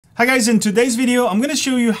Hi guys, in today's video, I'm going to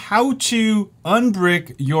show you how to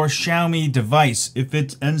unbrick your Xiaomi device. If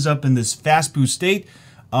it ends up in this Fastboot state,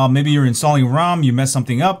 maybe you're installing ROM, you mess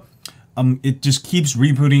something up, it just keeps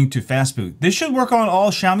rebooting to Fastboot. This should work on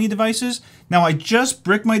all Xiaomi devices. Now I just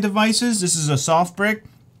bricked my devices. This is a soft brick.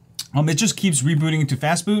 It just keeps rebooting to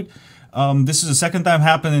Fastboot. This is the second time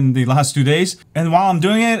happened in the last 2 days. And while I'm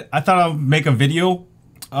doing it, I thought I'll make a video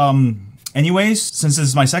anyways, since this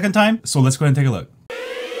is my second time. So let's go ahead and take a look.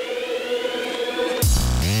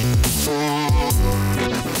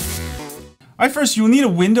 Alright, first you'll need a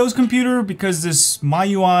Windows computer because this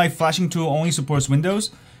MyUI flashing tool only supports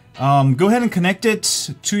Windows. Go ahead and connect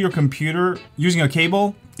it to your computer using a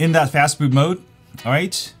cable in that Fastboot mode.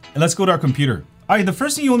 Alright, and let's go to our computer. Alright, the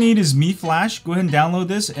first thing you'll need is Mi Flash. Go ahead and download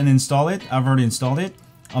this and install it. I've already installed it.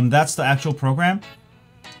 That's the actual program.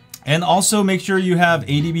 And also make sure you have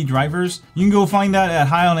ADB drivers. You can go find that at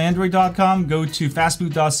hionandroid.com. Go to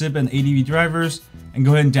fastboot.zip and ADB drivers and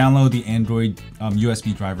go ahead and download the Android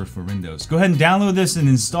USB driver for Windows. Go ahead and download this and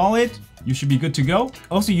install it. You should be good to go.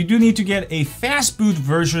 Also, you do need to get a Fastboot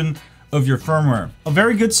version of your firmware. A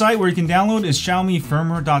very good site where you can download is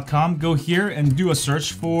xiaomifirmware.com. Go here and do a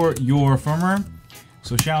search for your firmware.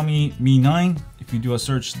 So Xiaomi Mi 9, if you do a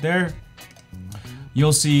search there,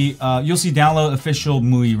 you'll see download official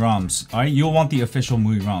MIUI ROMs. All right, you'll want the official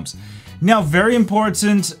MIUI ROMs. Now, very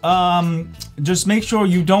important, just make sure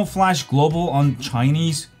you don't flash global on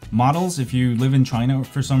Chinese models. If you live in China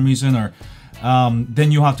for some reason, or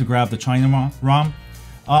then you'll have to grab the China ROM.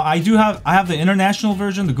 I have the international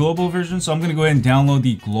version, the global version, so I'm gonna go ahead and download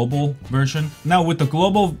the global version. Now, with the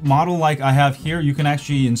global model like I have here, you can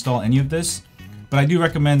actually install any of this, but I do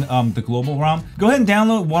recommend the global ROM. Go ahead and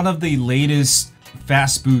download one of the latest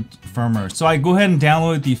Fastboot firmware. So I go ahead and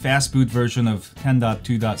download the Fastboot version of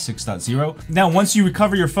 10.2.6.0. Now, once you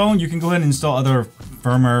recover your phone, you can go ahead and install other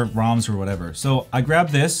firmware, ROMs, or whatever. So I grab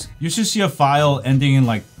this. You should see a file ending in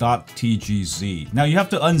like .tgz. Now you have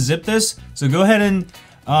to unzip this. So go ahead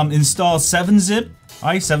and install 7-zip, all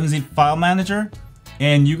right, 7-zip file manager,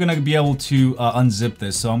 and you're gonna be able to unzip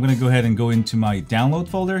this. So I'm gonna go ahead and go into my download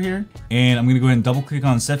folder here, and I'm gonna go ahead and double click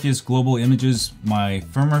on Cepheus Global Images, my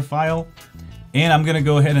firmware file. And I'm gonna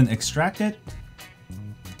go ahead and extract it.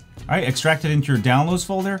 All right, extract it into your downloads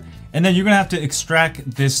folder. And then you're gonna have to extract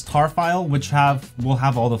this tar file, which will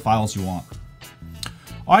have all the files you want.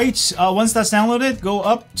 All right, once that's downloaded, go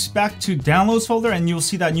up back to downloads folder and you'll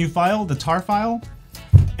see that new file, the tar file.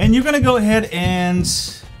 And you're gonna go ahead and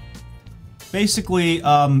basically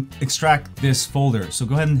extract this folder. So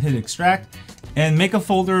go ahead and hit extract. And make a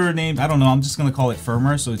folder named, I don't know, I'm just gonna call it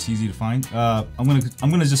firmware so it's easy to find. I'm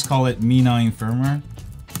gonna just call it Mi 9 firmware.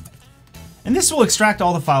 And this will extract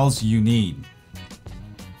all the files you need.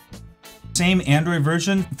 Same Android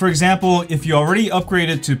version. For example, if you already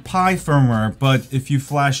upgraded to Pi firmware, but if you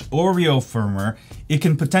flash Oreo firmware, it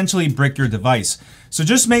can potentially brick your device. So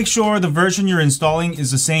just make sure the version you're installing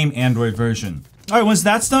is the same Android version. All right, once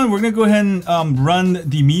that's done, we're gonna go ahead and run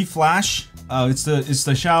the Mi Flash. It's the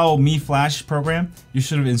Xiaomi Flash program. You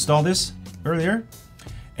should have installed this earlier.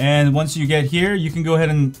 And once you get here, you can go ahead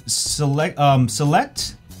and select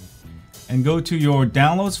and go to your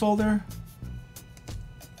downloads folder.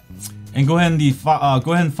 And go ahead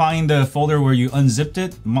and find the folder where you unzipped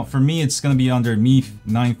it. For me, it's going to be under Mi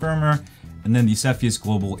 9 firmware, and then the Cepheus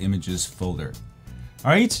Global Images folder.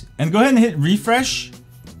 All right, and go ahead and hit refresh.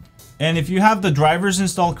 And if you have the drivers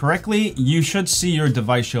installed correctly, you should see your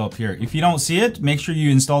device show up here. If you don't see it, make sure you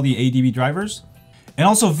install the ADB drivers. And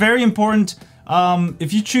also very important,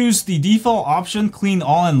 if you choose the default option, clean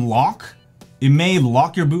all and lock, it may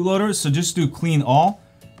lock your bootloader, so just do clean all.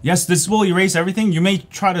 Yes, this will erase everything. You may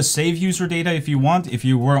try to save user data if you want. If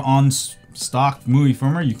you were on stock MIUI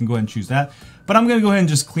firmware, you can go ahead and choose that. But I'm gonna go ahead and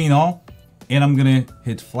just clean all, and I'm gonna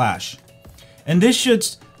hit flash. And this should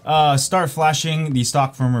start flashing the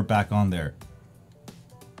stock firmware back on there.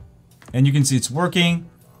 And you can see it's working.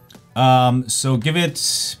 So give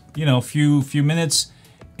it, you know, a few minutes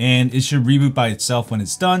and it should reboot by itself when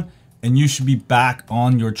it's done. And you should be back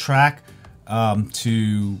on your track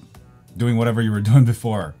to doing whatever you were doing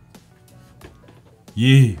before.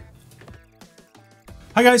 Yeah.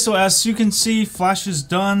 Hi guys, so as you can see, flash is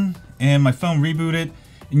done and my phone rebooted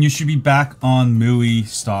and you should be back on MIUI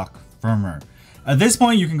stock firmware. At this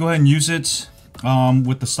point, you can go ahead and use it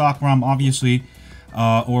with the stock ROM, obviously,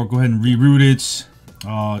 or go ahead and reroute it,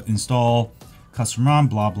 install custom ROM,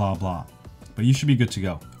 blah, blah, blah. But you should be good to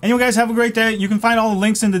go. Anyway, guys, have a great day. You can find all the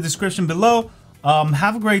links in the description below.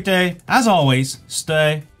 Have a great day. As always,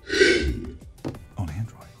 stay